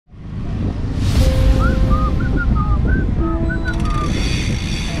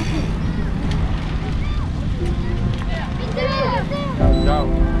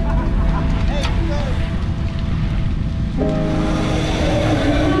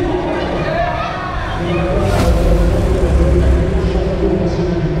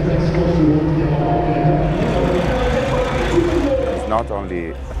not only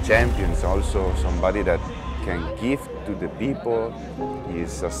a champion, he's also somebody that can give to the people. He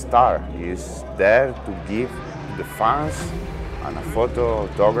is a star. He is there to give to the fans and a photo,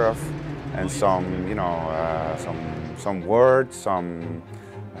 autograph, and some, you know, some words,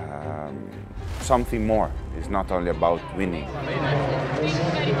 something more. It's not only about winning.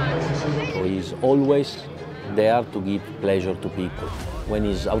 So he's always there to give pleasure to people. When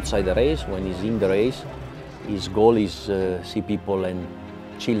he's outside the race, when he's in the race, his goal is see people and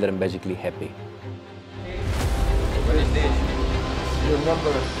children basically happy. What is this? Your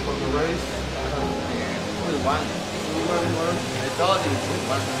number for the race? One. I told you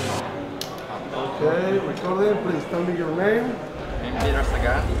one. Okay, recording. Please tell me your name. I'm Peter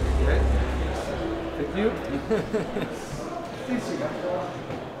Sagan. Okay. Thank you.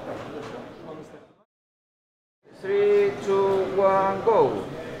 3, 2, 1, go.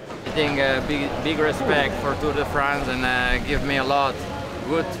 I think big respect for Tour de France and give me a lot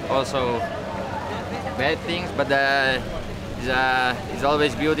good, also bad things, but it's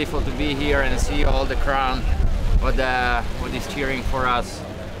always beautiful to be here and see all the crowd, what is cheering for us.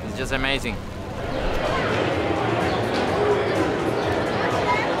 It's just amazing.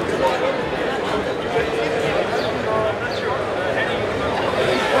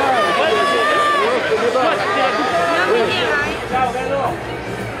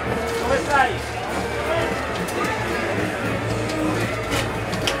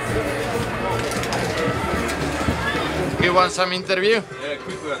 You want some interview? Yeah,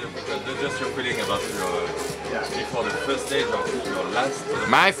 quick one. Just your feeling about your before the first stage of your last.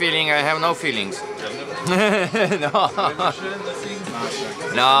 My feeling, I have no feelings. No.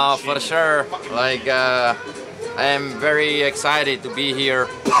 No, for sure. Like I am very excited to be here.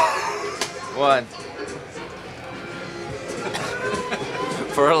 What?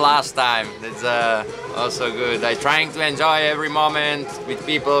 For the last time. It's also good. I'm trying to enjoy every moment with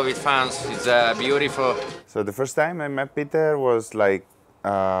people, with fans. It's beautiful. So the first time I met Peter was like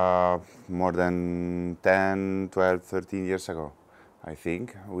more than 10, 12, 13 years ago, I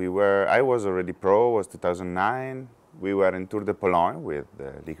think. I was already pro, it was 2009. We were in Tour de Vendée with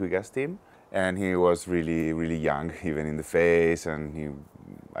the Liquid Gas team. And he was really, really young, even in the face. And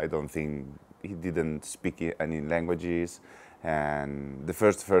I don't think he didn't speak any languages. And the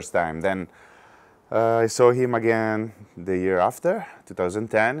first time. Then I saw him again the year after,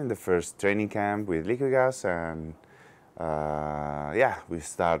 2010, in the first training camp with Liquid Gas, and yeah, we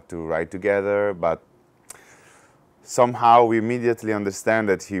start to ride together, but somehow we immediately understand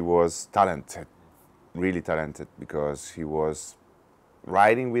that he was talented, really talented, because he was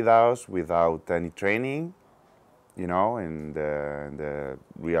riding with us without any training, you know, in the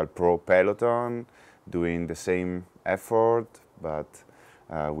real pro peloton, doing the same effort, but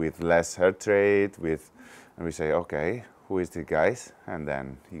with less heart rate, and we say, okay, who is the guys? And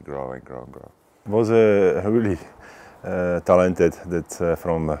then he grow and grow and grow. Was really talented that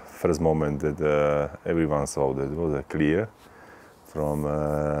from first moment that everyone saw that it was clear from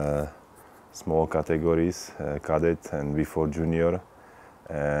small categories, cadet and before junior,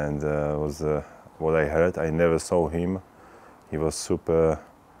 and was what I heard. I never saw him. He was super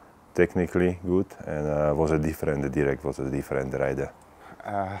technically good and was a different. Direct was a different rider.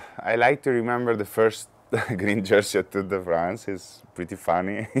 I like to remember the first green jersey at Tour de France. It's pretty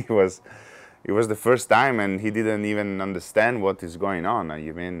funny. It was the first time, and he didn't even understand what is going on. I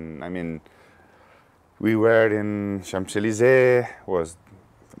mean, we were in Champs-Élysées. Was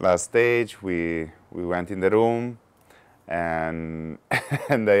last stage. We went in the room, and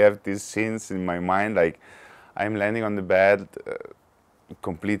and I have these scenes in my mind, like I'm landing on the bed,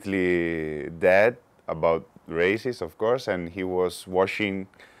 completely dead about races, of course, and he was washing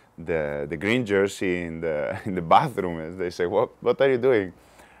the green jersey in the bathroom. And they say, what are you doing?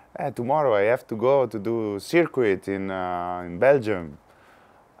 Tomorrow I have to go to do circuit in Belgium.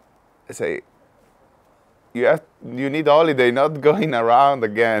 I say, you need holiday, not going around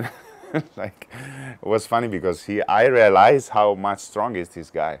again. Like, it was funny because I realized how much strong is this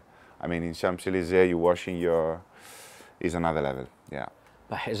guy. I mean, in Champs-Élysées, you washing is another level, yeah.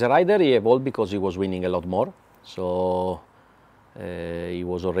 As a rider, he evolved because he was winning a lot more. So he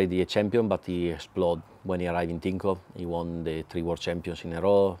was already a champion, but he exploded when he arrived in Tinkoff. He won the 3 World Champions in a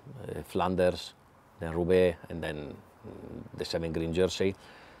row, Flanders, then Roubaix, and then the 7 green jersey.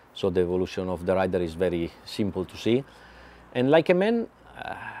 So the evolution of the rider is very simple to see. And like a man,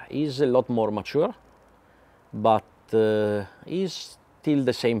 he's a lot more mature, but he's still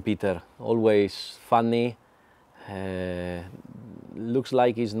the same Peter, always funny. Looks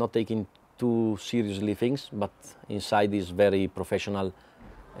like he's not taking too seriously things, but inside he's very professional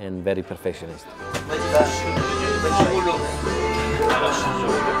and very perfectionist.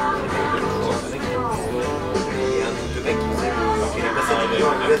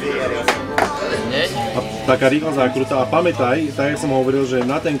 Taká rýchla zákruta a pamätaj, tak jak som hovoril, že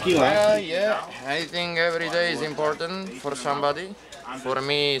na ten kila. Yeah, I think every day is important for somebody. For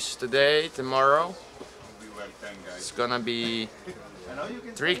me, it's today, tomorrow. It's gonna be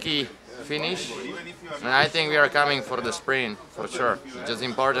tricky finish, and I think we are coming for the sprint for sure. It's just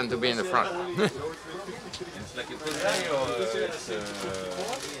important to be in the front. It's like a good day or it's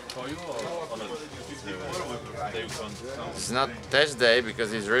for you or not? It's not test day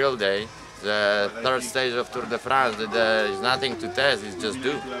because it's real day. The third stage of Tour de France, there is nothing to test, it's just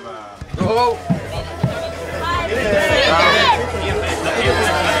do. Go!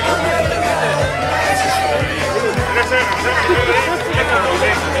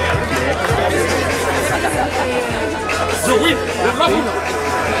 Good luck,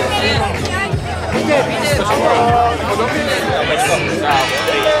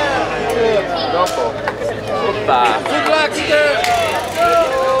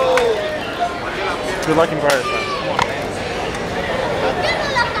 Good luck in Paris.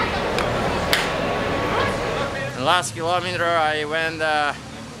 Last kilometer I went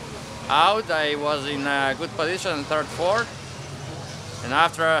out, I was in a good position, third, fourth, and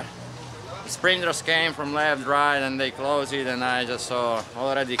after the sprinters came from left, right, and they closed it, and I just saw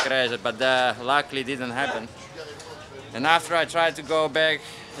already crashed, but luckily didn't happen. And after I tried to go back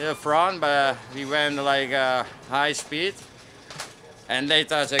to the front, but we went like high speed, and they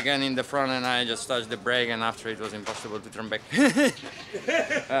touched again in the front, and I just touched the brake, and after it was impossible to turn back.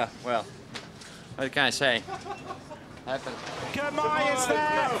 Well, what can I say? Happened. Gamay is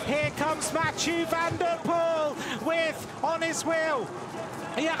there. Here comes Mathieu van der Poel with on his wheel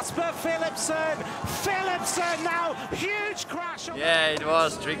Jasper Philipsen. Philipsen now, huge crash. Yeah, it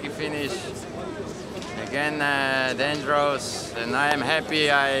was tricky finish. Again, dangerous, and I am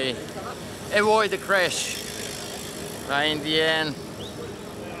happy I avoid the crash. In the end,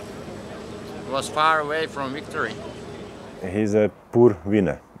 was far away from victory. He's a poor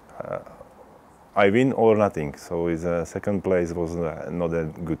winner. I win or nothing, so his second place was not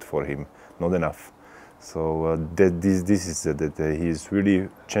that good for him, not enough. So this is that he is really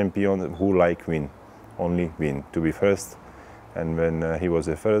champion who like win, only win, to be first. And when he was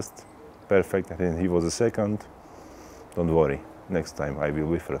the first, perfect, I think he was the second, don't worry, next time I will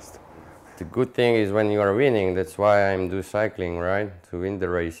be first. The good thing is when you are winning, that's why I'm do cycling, right? To win the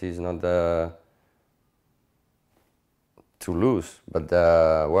races, not to lose, but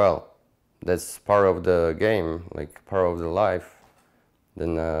well, that's part of the game, like part of the life.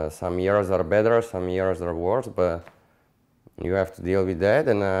 Then some years are better, some years are worse, but you have to deal with that.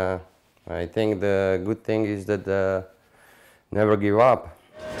 And I think the good thing is that never give up.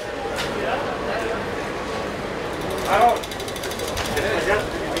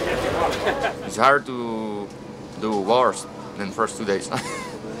 It's hard to do worse than first 2 days.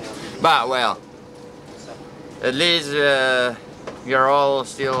 But well, at least we are all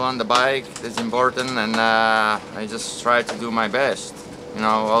still on the bike, that's important, and I just try to do my best. You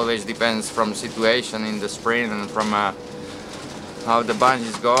know, always depends from situation in the sprint and from how the bunch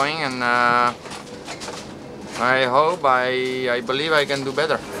is going, and I hope, I believe I can do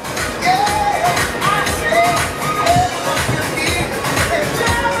better.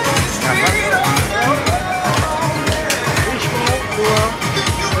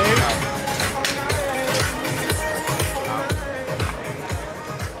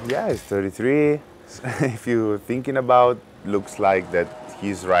 Yeah, he's 33. If you're thinking about, looks like that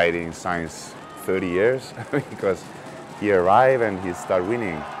he's riding since 30 years because he arrived and he started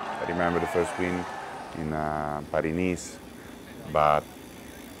winning. I remember the first win in Paris-Nice, but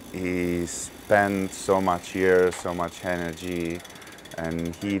he spent so much years, so much energy,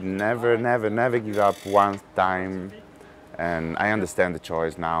 and he never give up one time. And I understand the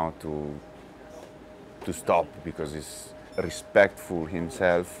choice now to stop because he's respectful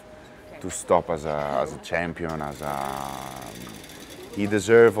himself to stop as a champion, he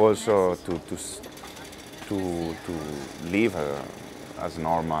deserves also to live as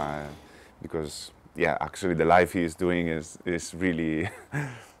normal, because yeah, actually the life he is doing is really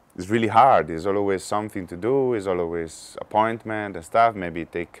it's really hard. There's always something to do, there's always appointment and stuff, maybe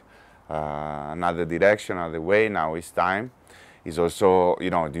take another direction, another way. Now it's time. He's also, you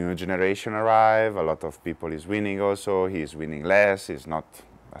know, the new generation arrive, a lot of people is winning also, he's winning less, it's not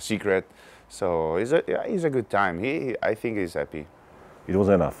a secret. So it's a good time. I think he's happy. It was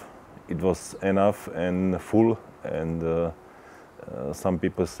enough. It was enough and full, and some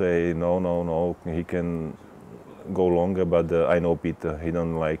people say no, he can go longer, but I know Peter, he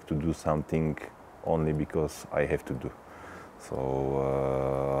don't like to do something only because I have to do.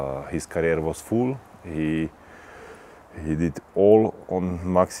 So his career was full. He did all on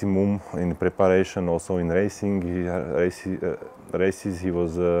maximum in preparation, also in racing. Races he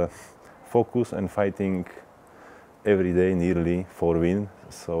was focused and fighting every day nearly for win.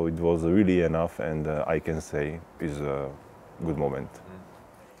 So it was really enough, and I can say it's a good moment.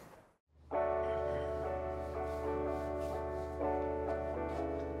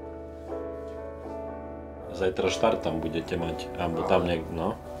 Zajtra štart tam budete mať, alebo tam niekde,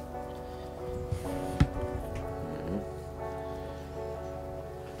 no.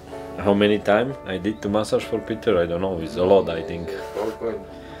 How many time I did the massage for Peter? I don't know, it's a lot, I think.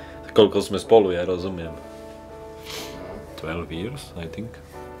 Koľko sme spolu, ja rozumiem. 12 years, I think.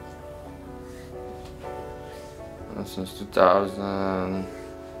 Since 2011.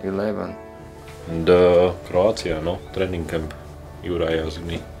 And Croatia, no? Training camp. Juraj asked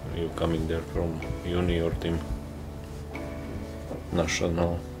me, you coming there from junior team?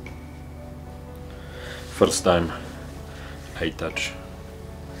 National. First time I touch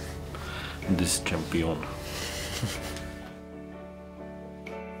this champion.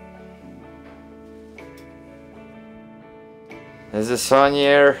 As a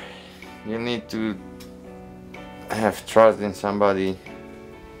senior, you need to have trust in somebody.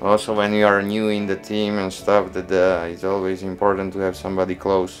 Also, when you are new in the team and stuff, that it's always important to have somebody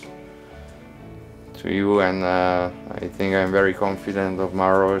close to you. And I think I'm very confident of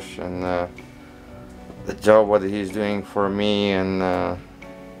Maros and the job what he's doing for me and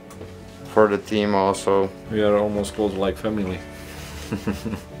for the team also. We are almost close like family.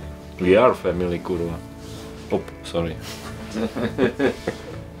 We are family, kurva. Oh, sorry.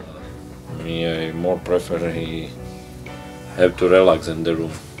 Me, I more prefer he have to relax in the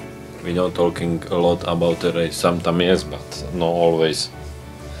room. We not talking a lot about the race. Sometimes yes, but not always.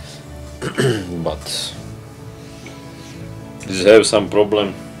 But if you have some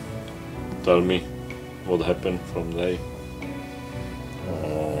problem, tell me what happened from day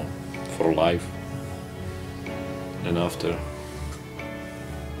for life, and after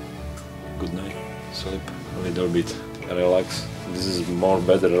good night, sleep a little bit, relax. This is more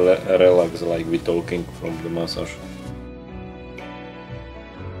better relax, like we talking from the massage.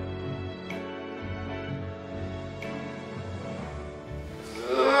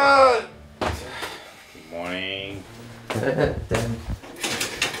 Morning.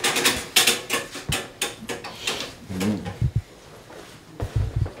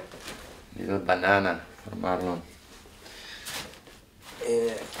 Little banana for Marlon.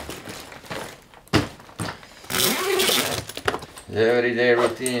 Everyday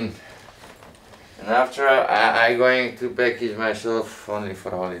routine. And after I going to package myself only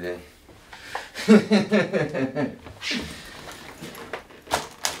for holiday.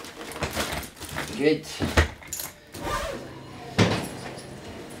 Good.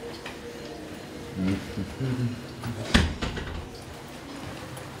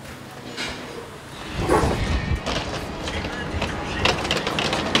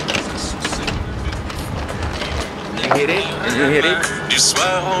 You hear it? Can you hear it? Du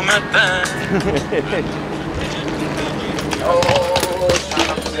soir au matin. Oh,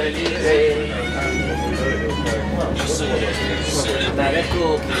 Champs-Élysées.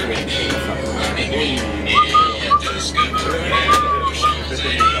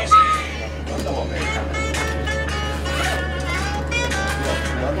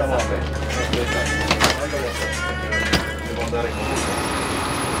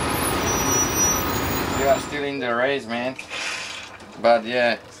 You are still in the race, man. But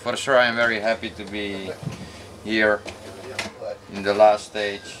yeah, for sure I'm very happy to be here in the last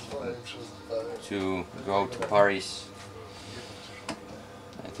stage to go to Paris.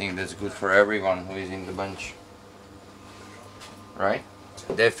 I think that's good for everyone who is in the bunch. Right?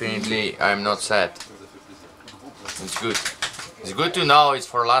 Definitely I'm not sad. It's good. It's good to know it's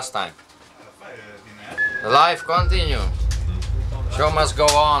for last time. The life continues. Show must go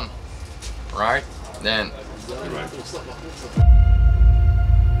on. Right? Then.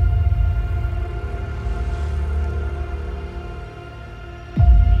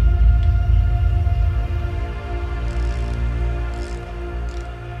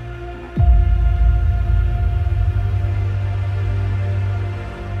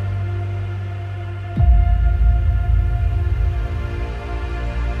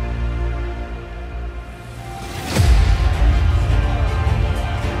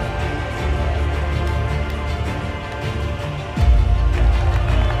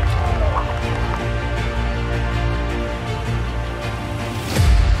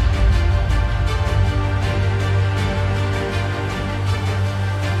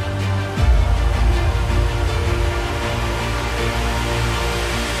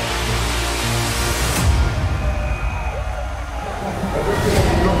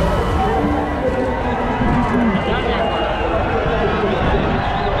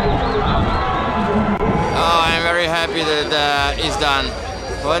 is done.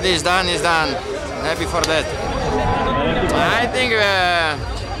 What is done is done. Happy for that. I think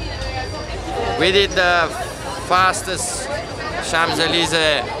we did the fastest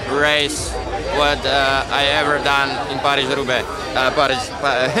Champs-Élysées race what I ever done in Paris-Roubaix,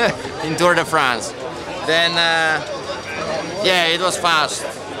 in Tour de France. Then, yeah, it was fast.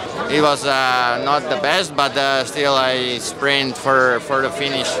 It was not the best, but still I sprint for the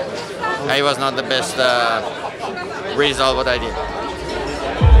finish. It was not the best result what I did.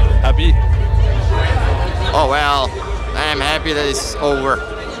 Happy? Oh well, I am happy that it's over.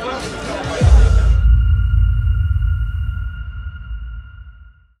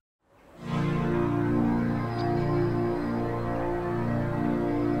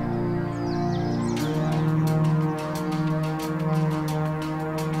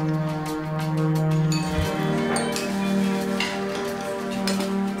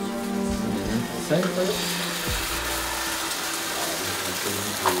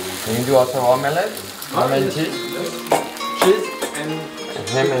 Can you do also omelette? Ham and cheese? Cheese and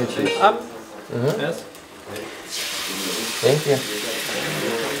ham and cheese. Up. Yes. Thank you.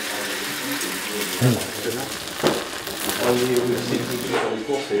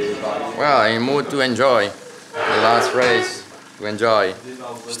 Well, I'm in mood to enjoy the last race, to enjoy.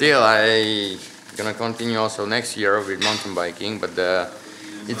 Still, I'm gonna continue also next year with mountain biking, but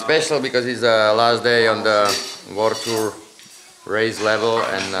it's special because it's the last day on the World Tour race level,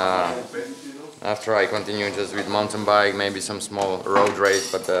 and after I continue just with mountain bike, maybe some small road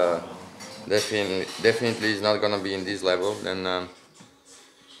race, but definitely it's not gonna be in this level. Then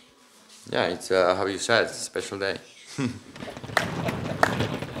yeah, it's how you said, it's a special day.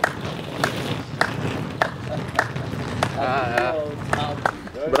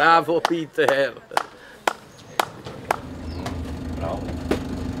 Bravo Peter!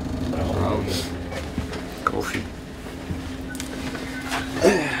 Coffee.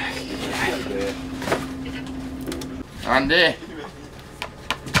 Andy.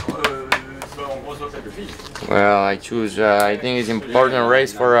 Well, I choose. I think it's important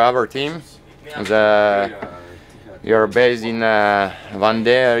race for our team. We are based in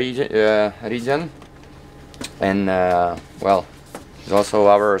Vendée region, and well, it's also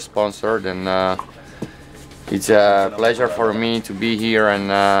our sponsor. And it's a pleasure for me to be here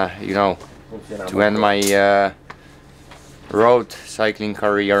and you know, to end my road cycling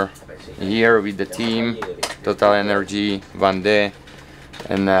career here with the team, TotalEnergies, Vendée,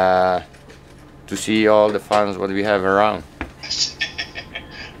 and to see all the fans what we have around.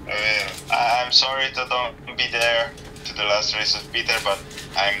 I'm sorry to don't be there to the last race of Peter, but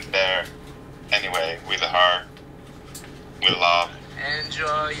I'm there anyway, with a heart, with love.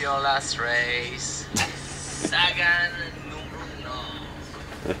 Enjoy your last race. Sagan no.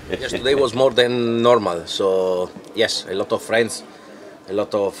 Yes, today was more than normal, so yes, a lot of friends, a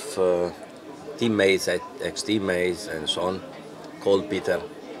lot of teammates, ex-teammates and so on, called Peter.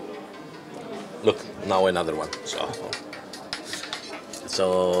 Look, now another one.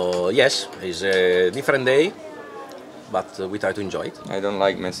 So yes, it's a different day, but we try to enjoy it. I don't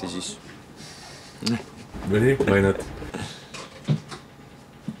like messages. Really? Why not?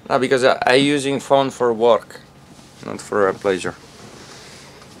 No, because I'm using phone for work, not for a pleasure.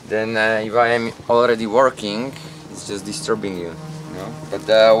 Then if I am already working, it's just disturbing you, you know? But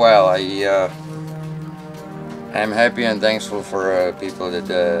well, I'm happy and thankful for people that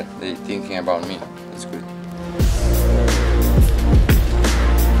they thinking about me. It's good.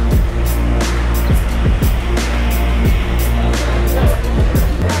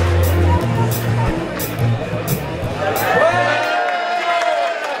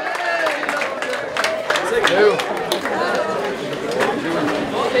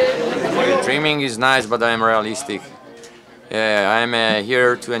 Dreaming is nice, but I'm realistic. Yeah, I'm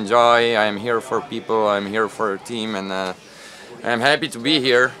here to enjoy, I'm here for people, I'm here for a team, and I'm happy to be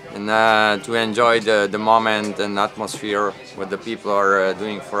here and to enjoy the moment and atmosphere, what the people are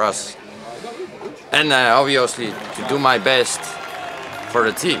doing for us. And obviously to do my best for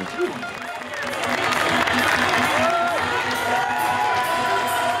the team.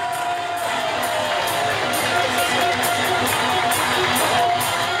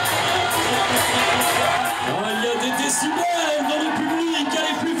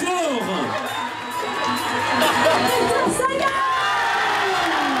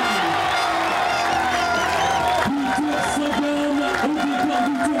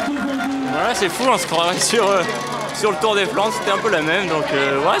 Voilà, c'est fou, on se croirait sur le Tour des Flandres, c'était un peu la même, donc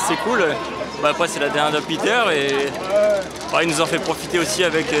ouais, c'est cool. Bah, après c'est la dernière de Peter et ouais, il nous en fait profiter aussi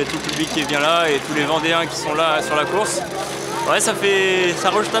avec tout le public qui est bien là et tous les Vendéens qui sont là sur la course. Ouais, ça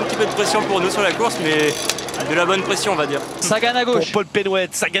rajoute un petit peu de pression pour nous sur la course, mais de la bonne pression, on va dire. Sagan à gauche. Pour Paul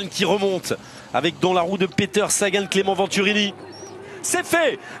Penouette, Sagan qui remonte avec dans la roue de Peter Sagan, Clément Venturini. C'est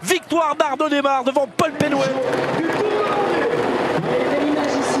fait. Victoire d'Arnaud Démarre devant Paul Penouette.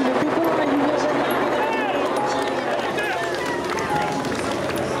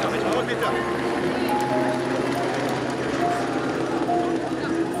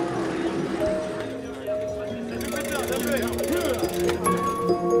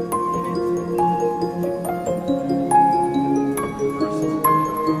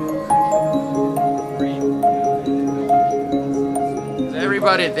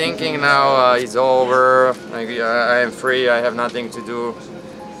 Everybody thinking now it's over, like, I am free, I have nothing to do.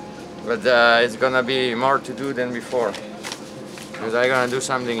 But it's gonna be more to do than before. Because I'm gonna do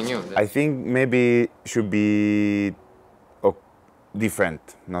something new. I think maybe should be different,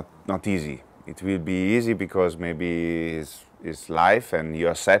 not easy. It will be easy because maybe it's life and you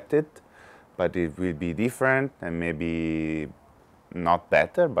accept it, but it will be different and maybe not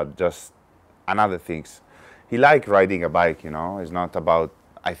better, but just another things. He likes riding a bike, you know. It's not about,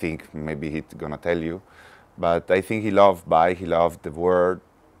 I think, maybe he's gonna tell you, but I think he loves bike, he loves the world.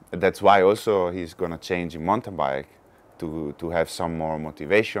 That's why also he's gonna change in mountain bike to have some more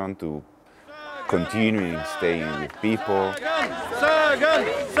motivation to continuing staying with people. Sagan,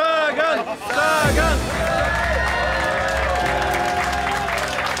 Sagan, Sagan.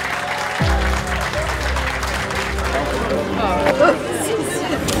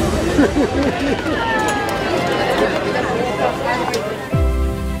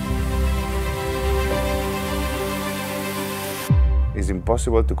 It's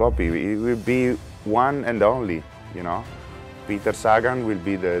impossible to copy. It will be one and only, you know. Peter Sagan will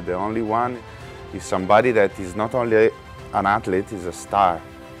be the only one. He's somebody that is not only an athlete, he's a star.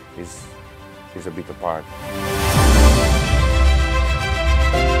 He's a bit apart.